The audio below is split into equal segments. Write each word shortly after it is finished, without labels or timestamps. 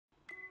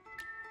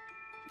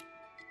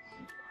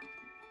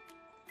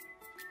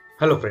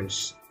Hello friends,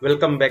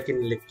 welcome back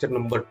in lecture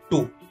number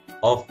 2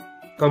 of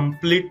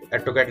complete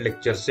AutoCAD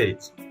lecture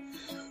series.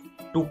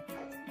 To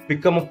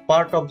become a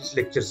part of this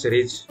lecture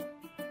series,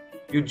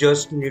 you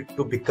just need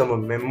to become a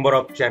member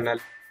of channel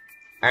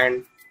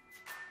and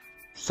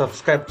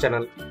subscribe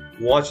channel,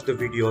 watch the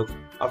videos.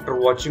 After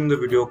watching the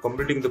video,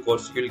 completing the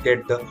course, you will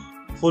get the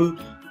full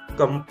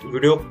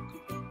video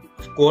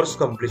course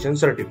completion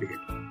certificate.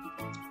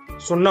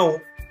 So now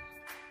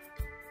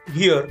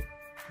here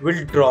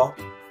we'll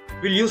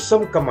use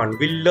some command.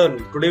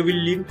 Today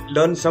we'll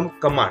learn some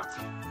command.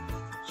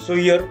 So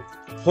here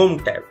home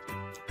tab.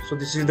 So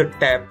this is the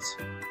tabs.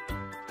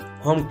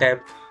 Home tab.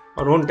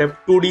 On home tab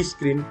 2D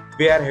screen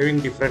we are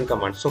having different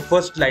commands. So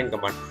first line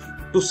command.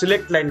 To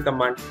select line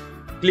command,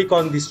 click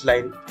on this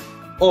line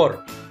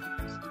or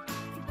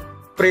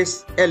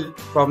press L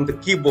from the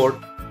keyboard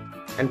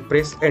and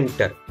press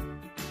enter.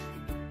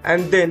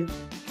 And then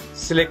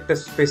select the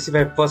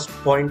specify first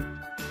point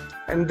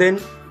and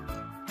then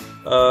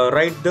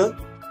write the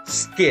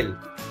scale,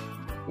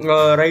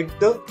 write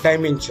the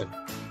dimension.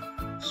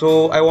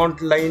 So I want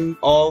line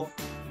of,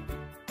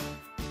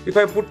 if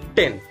I put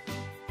 10,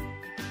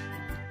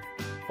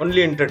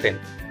 only enter 10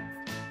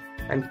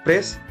 and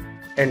press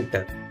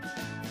enter,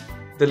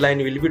 the line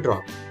will be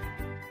drawn.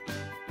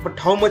 But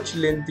how much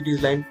length it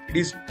is line? It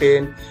is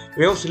 10.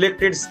 We have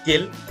selected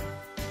scale.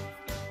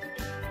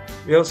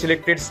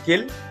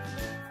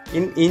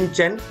 In inch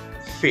and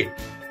feet.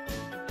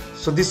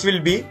 So this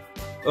will be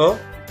a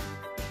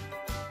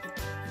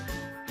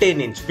 10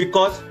 inch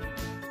because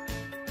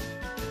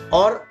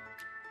our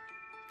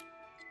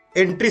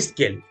entry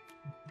scale,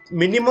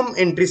 minimum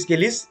entry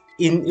scale is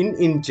in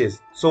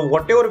inches. So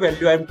whatever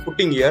value I am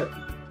putting here,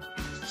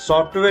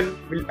 software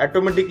will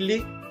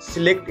automatically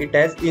select it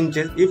as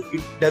inches if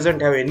it doesn't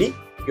have any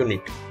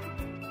unit.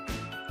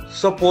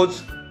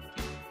 Suppose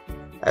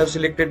I have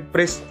selected,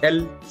 press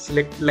L,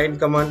 select line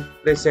command,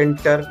 press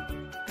enter,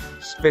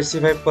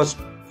 specify first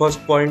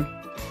point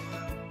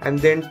and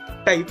then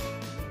type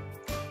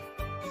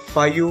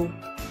 5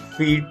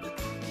 feet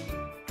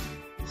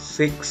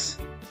 6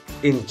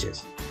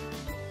 inches.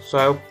 So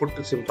I have put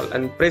it simple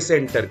and press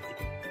enter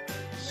key.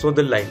 So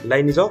the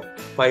line is of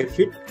 5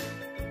 feet.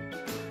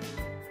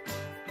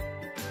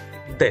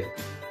 Then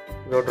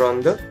we have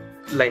drawn the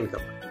line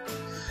command.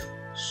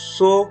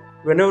 So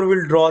whenever we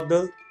will draw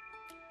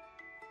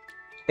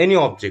any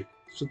object,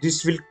 so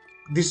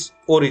this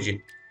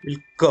origin will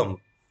come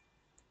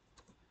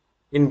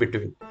in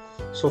between.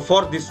 So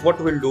for this, what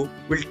we'll do,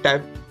 we'll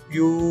type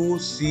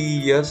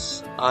UCSICON,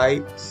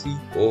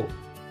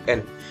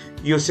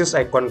 UCS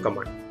icon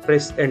command,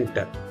 press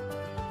enter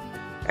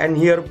and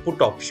here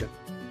put option,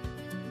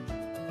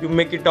 you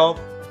make it off.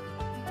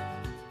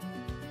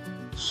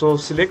 So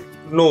select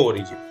no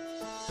origin.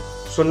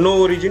 So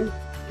no origin,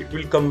 it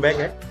will come back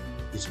at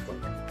this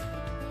point,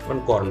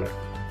 one corner,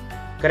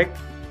 correct?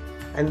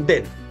 And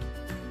then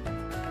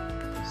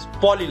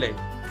polyline.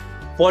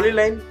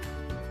 Polyline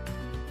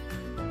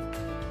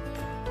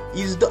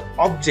is the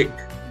object.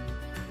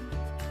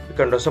 You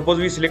can draw. Suppose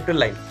we select a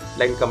line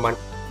command,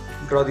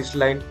 draw this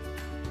line,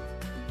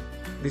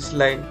 this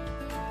line,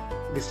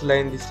 this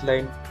line, this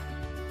line,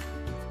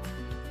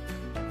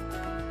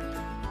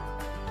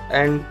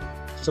 and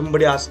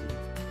somebody asks me,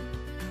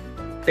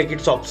 take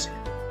its opposite.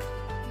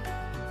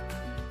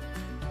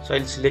 So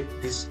I'll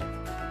select this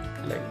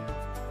line.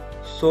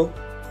 So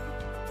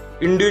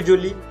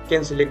individually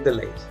can select the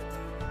lines,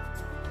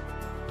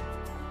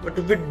 but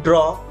if we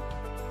draw,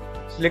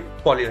 select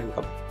polyline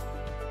command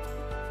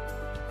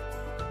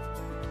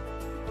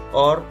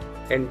or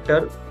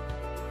enter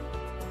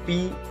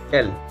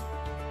PL,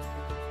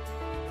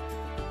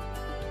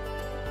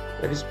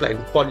 that is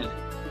polyline,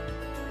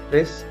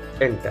 press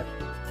enter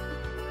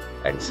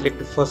and select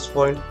the first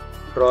point,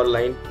 draw a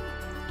line,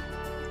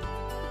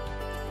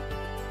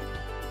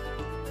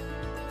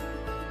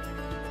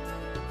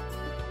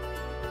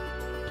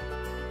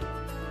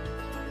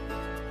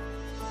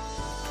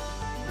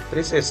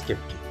 press escape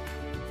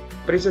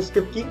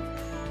key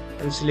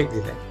and select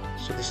the line.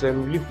 So this line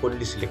will be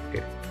wholly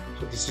selected.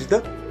 So this is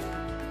the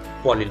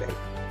polyline.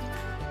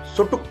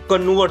 So to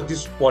convert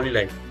this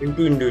polyline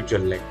into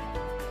individual line,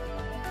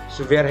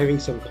 so we are having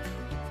some command.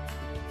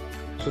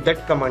 So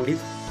that command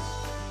is,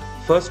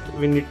 first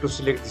we need to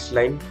select this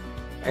line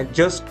and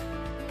just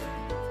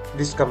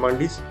this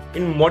command is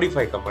in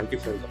modify command,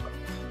 different command.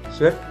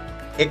 So here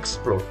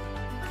explode,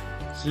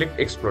 select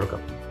explode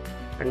command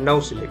and now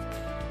select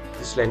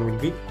this line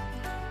will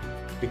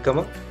become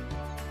a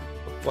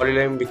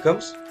polyline,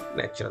 becomes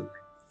natural line,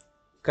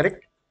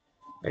 correct?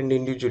 And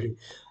individually,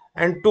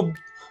 and to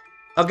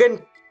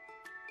again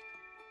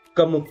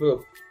come up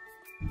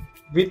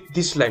with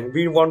this line,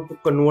 we want to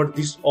convert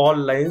these all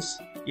lines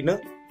in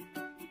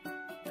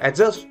as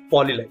a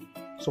polyline.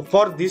 So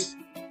for this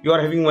you are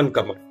having one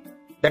command.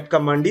 That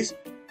command is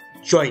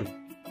join.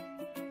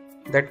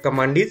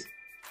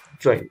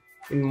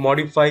 In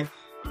modify,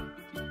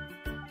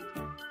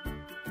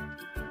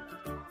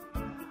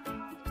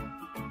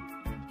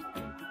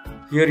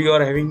 here you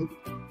are having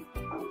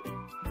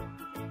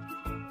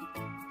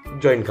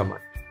join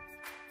command.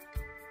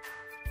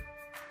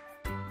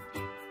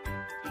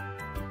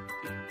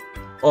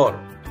 or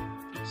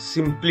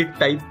simply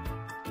type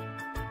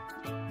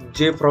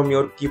J from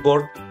your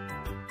keyboard.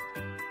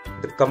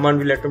 The command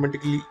will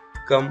automatically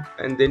come,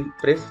 and then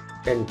press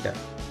enter,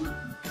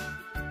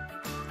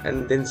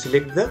 and then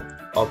select the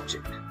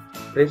object,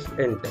 press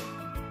enter.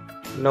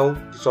 Now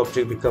this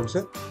object becomes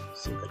a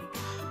circle.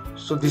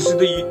 So this is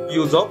the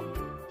use of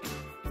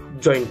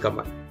join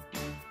command.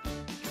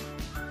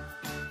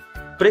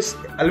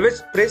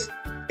 Always press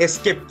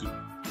escape key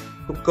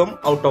to come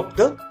out of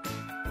the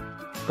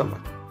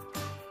command.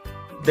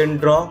 Then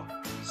draw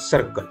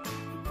circle.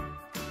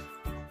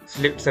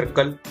 Select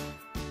circle,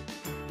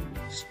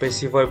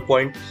 specify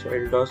point, so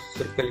I'll draw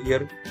circle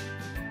here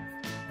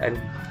and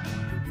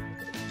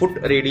put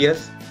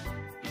radius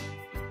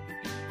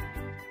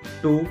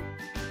 2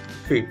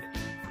 feet,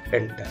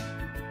 enter.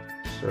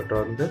 So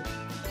draw the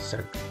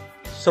circle.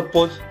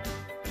 Suppose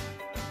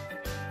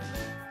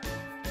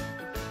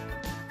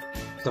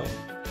now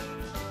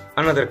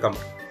another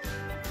command.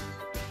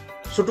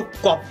 So to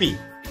copy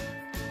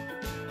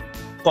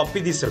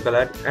this circle,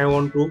 I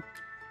want to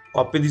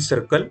copy this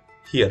circle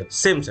here,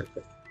 same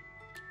circle.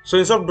 So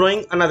instead of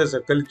drawing another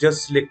circle,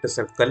 just select the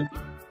circle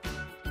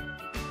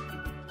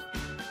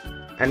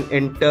and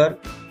enter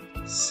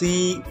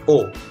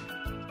CO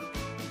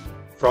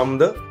from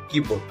the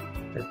keyboard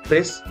and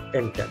press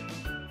enter.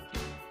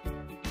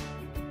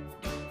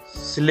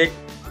 Select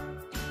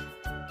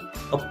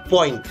a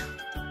point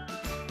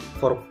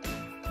for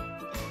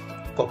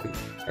copy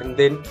and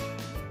then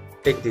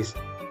take this.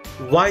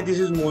 Why this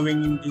is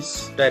moving in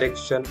this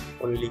direction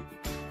only?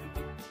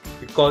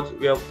 Because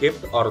we have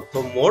kept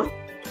ortho mode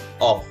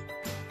off.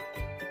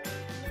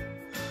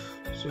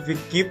 So if we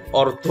keep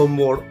ortho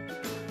mode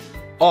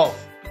off,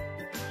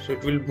 so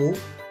it will move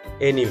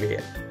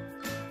anywhere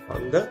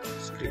on the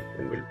screen,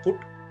 and we'll put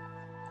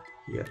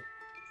here,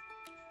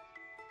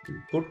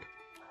 we'll put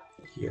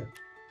here,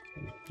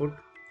 we'll put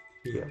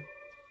here,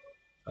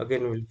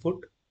 again we'll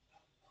put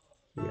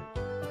here,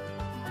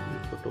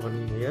 we'll put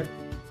one here.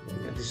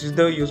 This is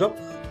the use of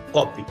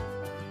copy.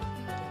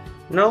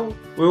 Now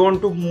we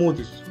want to move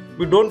this.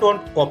 We don't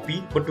want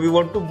copy, but we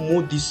want to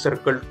move this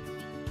circle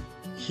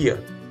here.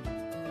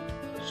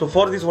 So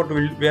for this, what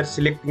we are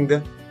selecting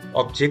the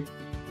object.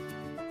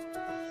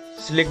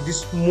 Select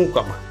this move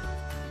command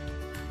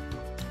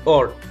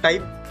or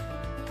type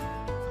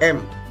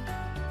M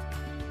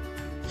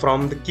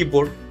from the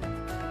keyboard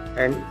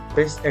and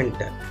press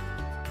enter.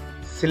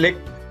 Select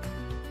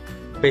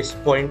base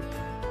point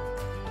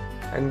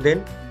and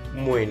then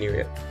move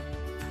anywhere.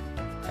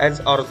 As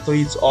ortho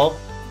is off,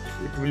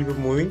 it will be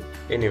moving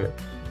anywhere.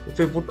 If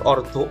we put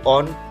ortho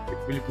on, it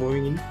will be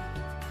moving in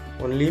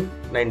only in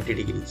 90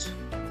 degrees.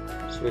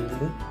 So we'll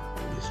move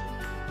this way.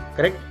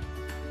 Correct?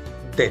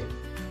 Then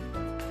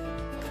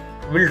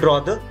we'll draw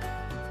the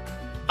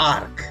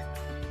arc.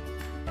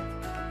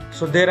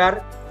 So there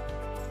are,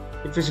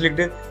 if you select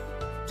a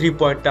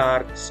 3-point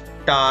arc,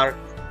 start,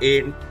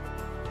 end,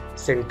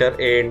 center,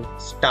 end,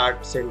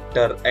 start,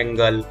 center,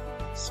 angle,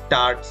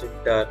 start,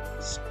 center,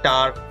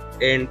 start,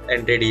 end,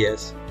 and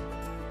radius,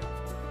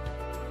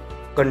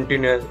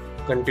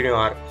 continue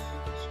arc.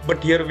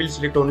 But here we'll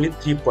select only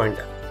 3-point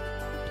arc.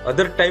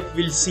 Other type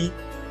we'll see,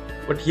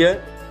 but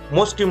here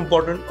most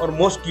important or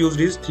most used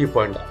is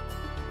 3-point arc.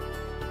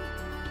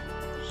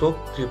 So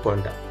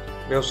 3-point arc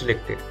we have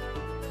selected.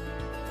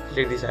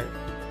 Select this arc.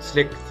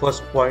 Select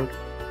first point,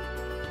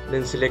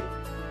 then select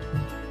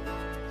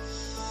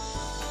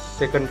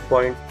second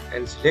point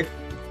and select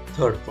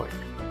third point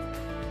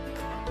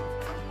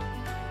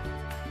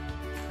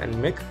and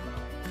make.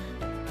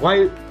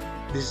 Why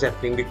this is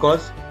happening?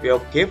 Because we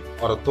have kept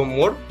ortho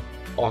mode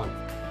on.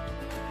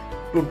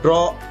 To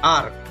draw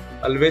arc,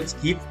 always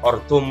keep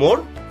ortho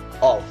mode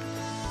off.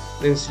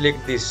 Then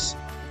select this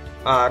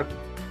arc,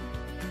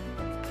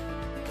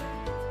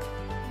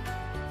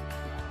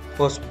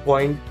 first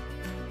point,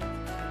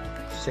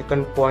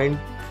 second point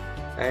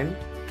and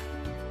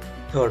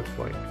third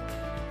point.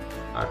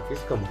 Arc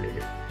is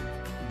completed.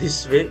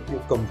 This way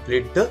you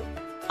complete the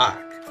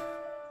arc.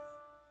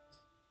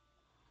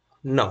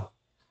 Now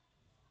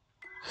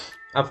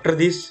after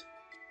this,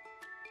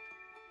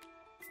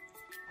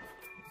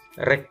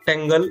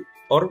 rectangle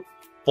or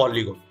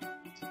polygon.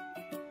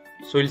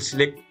 So we'll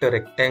select the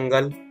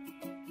rectangle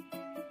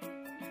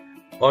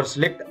or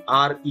select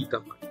RE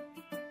command.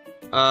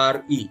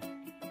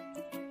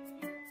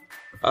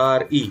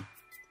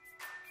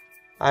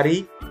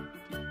 REC.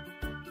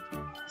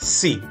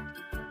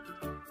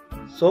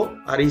 So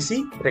REC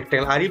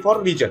rectangle, RE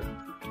for region,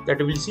 that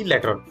we will see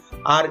later on.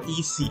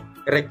 REC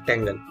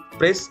rectangle.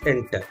 Press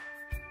enter.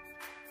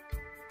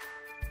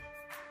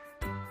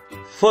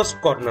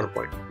 First corner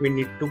point we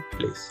need to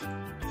place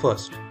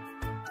first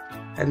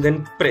and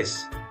then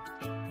press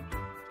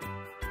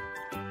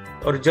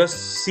or just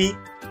see.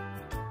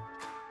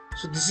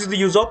 So this is the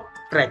use of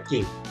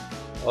tracking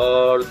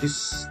or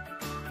this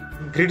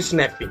grid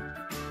snapping.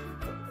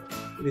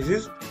 This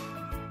is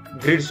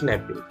grid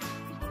snapping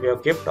we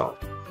have kept on.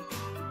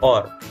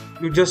 Or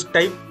you just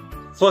type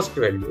first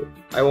value.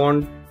 I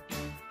want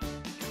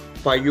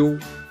 5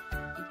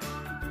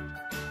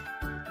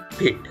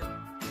 fit,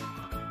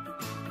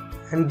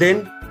 and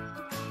then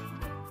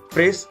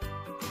press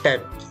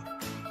tab key.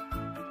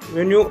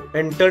 When you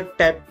enter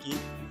tab key,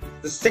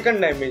 the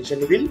second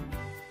dimension will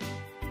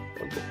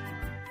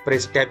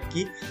press tab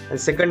key, and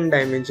second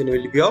dimension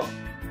will be of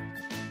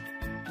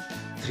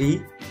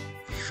 3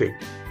 feet,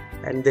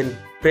 and then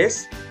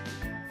press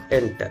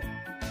enter.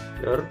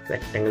 Your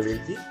rectangle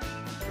will be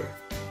there.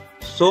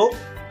 So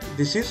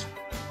this is,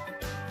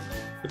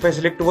 if I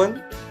select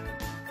one,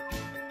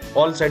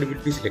 all side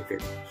will be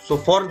selected. So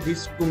for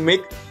this, to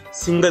make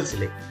single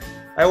select,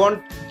 I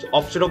want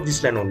option of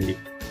this line only.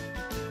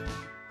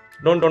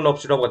 Don't want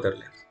option of other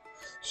lines.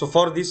 So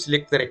for this,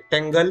 select the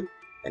rectangle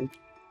and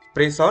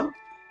press on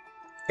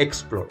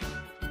explode.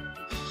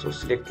 So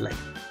select line.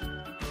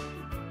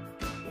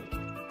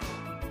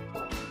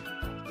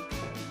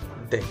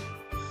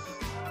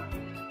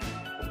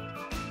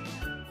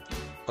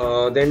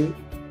 Then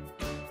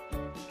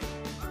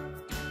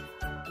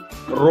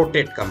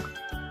rotate command.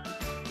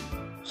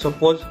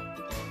 Suppose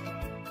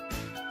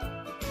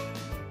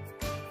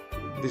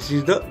this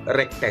is the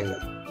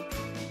rectangle.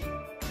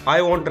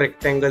 I want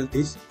rectangle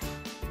this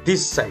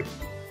side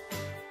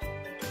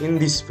in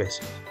this space.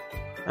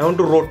 I want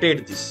to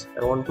rotate this.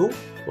 I want to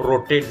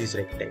rotate this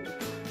rectangle.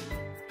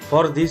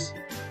 For this,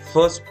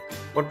 first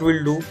what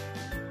we'll do,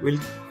 we'll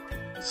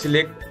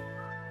select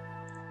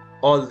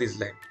all these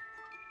lines.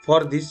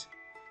 For this,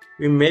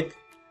 we make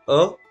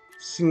a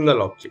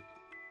single object.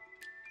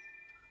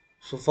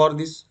 So for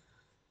this,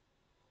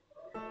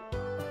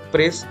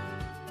 press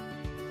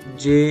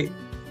join,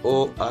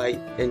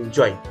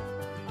 join.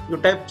 You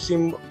type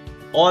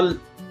all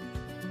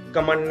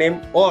command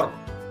name or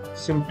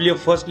simply a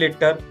first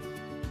letter.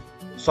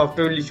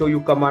 Software will show you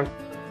command,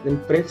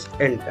 then press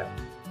enter,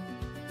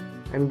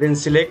 and then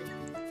select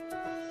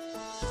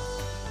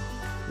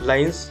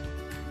lines,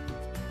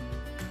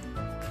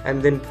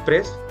 and then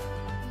press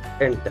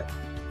enter.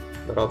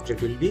 The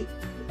object will be.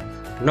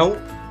 Now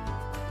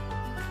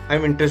I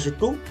am interested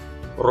to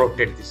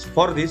rotate this.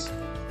 For this,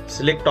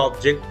 select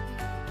object,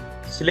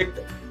 select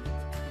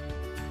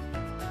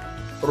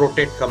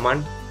rotate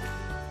command.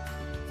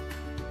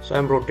 So I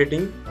am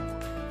rotating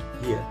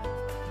here.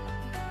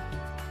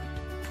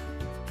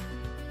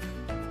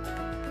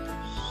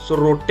 So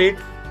rotate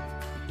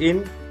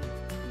in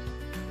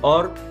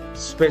or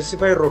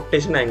specify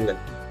rotation angle.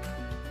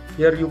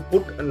 Here you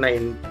put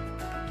 90,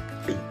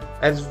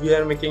 as we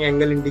are making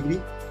angle in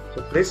degree.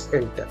 So press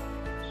enter.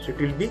 So it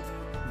will be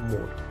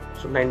mode.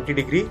 So 90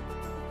 degree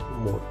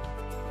mode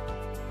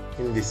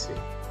in this way.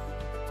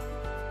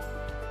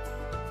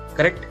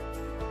 Correct?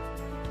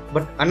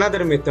 But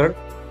another method,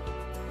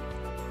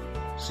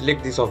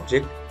 select this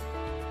object,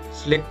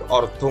 select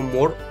ortho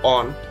mode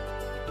on.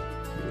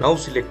 Now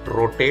select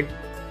rotate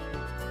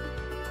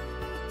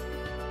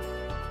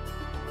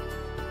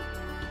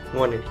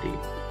 180.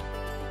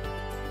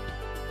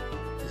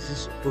 This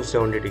is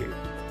 270 degree,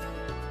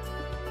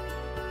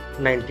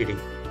 90 degree,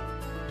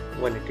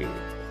 180 degree.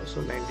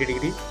 So 90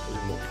 degree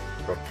will move,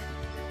 rotate.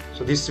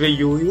 So this way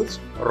you use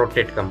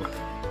rotate command.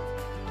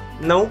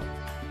 Now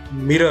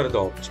mirror the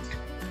object.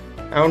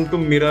 I want to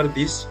mirror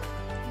this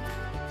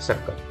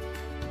circle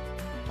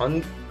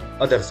on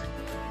other side.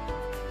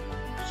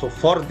 So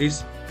for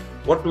this,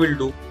 what we'll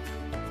do,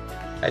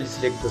 I'll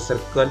select the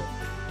circle,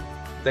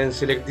 then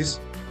select this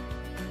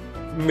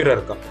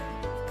mirror command.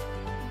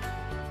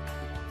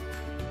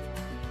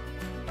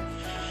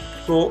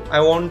 So I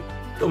want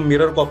to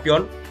mirror copy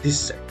on this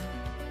side.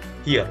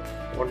 Here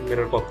I want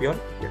mirror copy on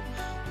here.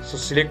 So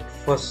select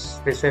first,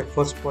 specify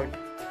first point,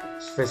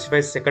 specify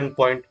second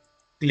point,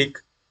 click,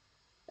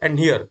 and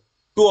here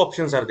two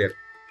options are there.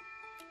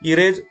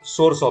 Erase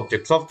source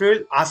object. Software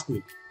will ask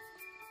me,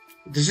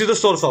 this is the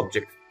source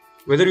object,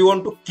 whether you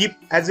want to keep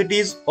as it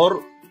is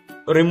or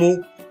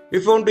remove.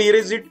 If you want to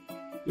erase it,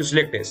 you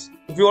select yes.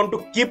 If you want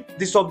to keep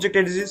this object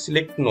as it is,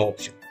 select no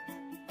option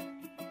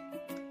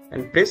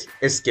and press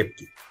escape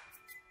key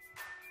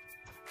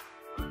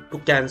to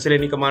cancel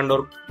any command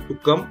or to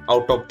come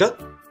out of the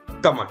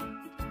command.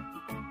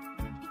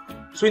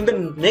 So in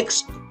the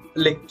next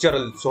lecture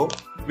also,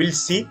 we'll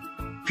see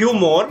few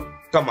more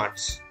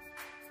commands.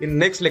 In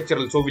next lecture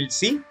also, we'll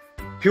see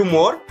few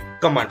more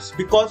commands,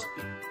 because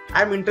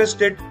I'm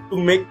interested to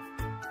make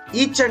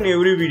each and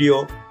every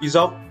video is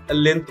of a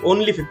length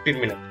only 15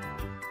 minutes.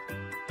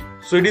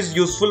 So it is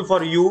useful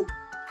for you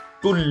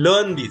to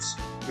learn these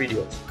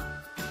videos.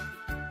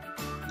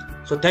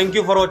 So thank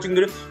you for watching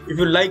the video. If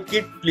you like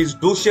it, please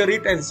do share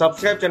it and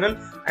subscribe channel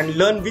and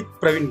learn with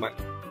PRAVIN.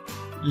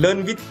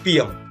 Learn with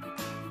PM.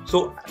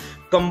 So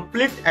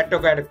complete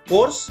AutoCAD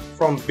course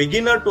from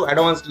beginner to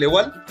advanced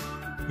level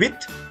with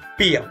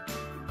PM.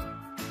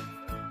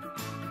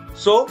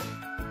 So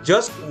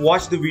just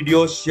watch the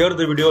video, share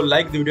the video,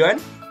 like the video,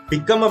 and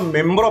become a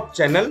member of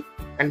channel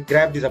and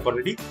grab this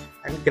opportunity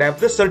and grab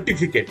the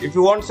certificate. If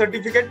you want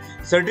certificate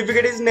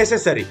is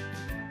necessary.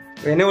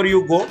 Whenever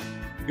you go,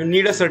 you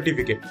need a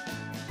certificate.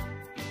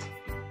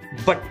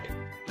 But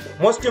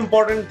most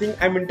important thing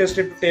I'm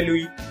interested to tell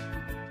you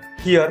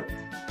here,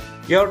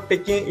 you are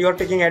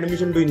taking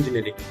admission to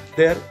engineering.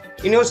 There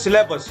in your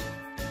syllabus,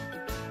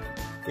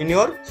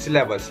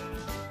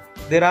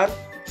 there are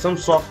some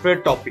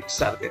software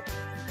topics are there.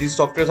 These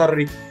softwares are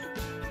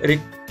it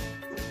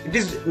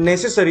is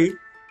necessary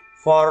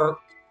for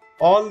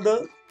all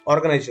the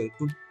organizations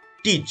to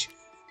teach.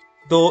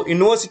 The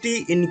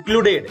university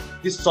included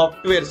these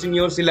softwares in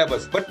your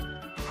syllabus, but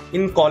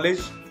in college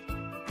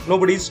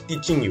nobody is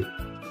teaching you,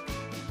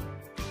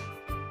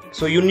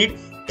 so you need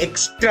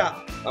extra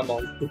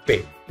amount to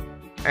pay,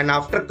 and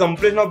after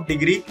completion of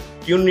degree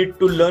you need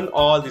to learn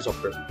all the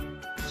software.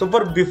 So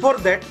before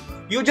that,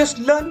 you just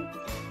learn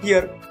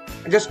here,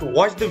 just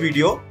watch the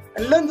video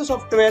and learn the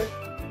software.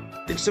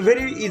 It's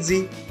very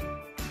easy,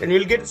 and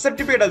you'll get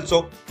certificate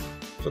also.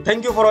 So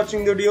thank you for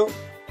watching the video.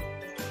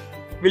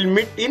 We'll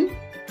meet in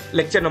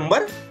lecture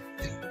number.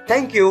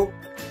 Thank you.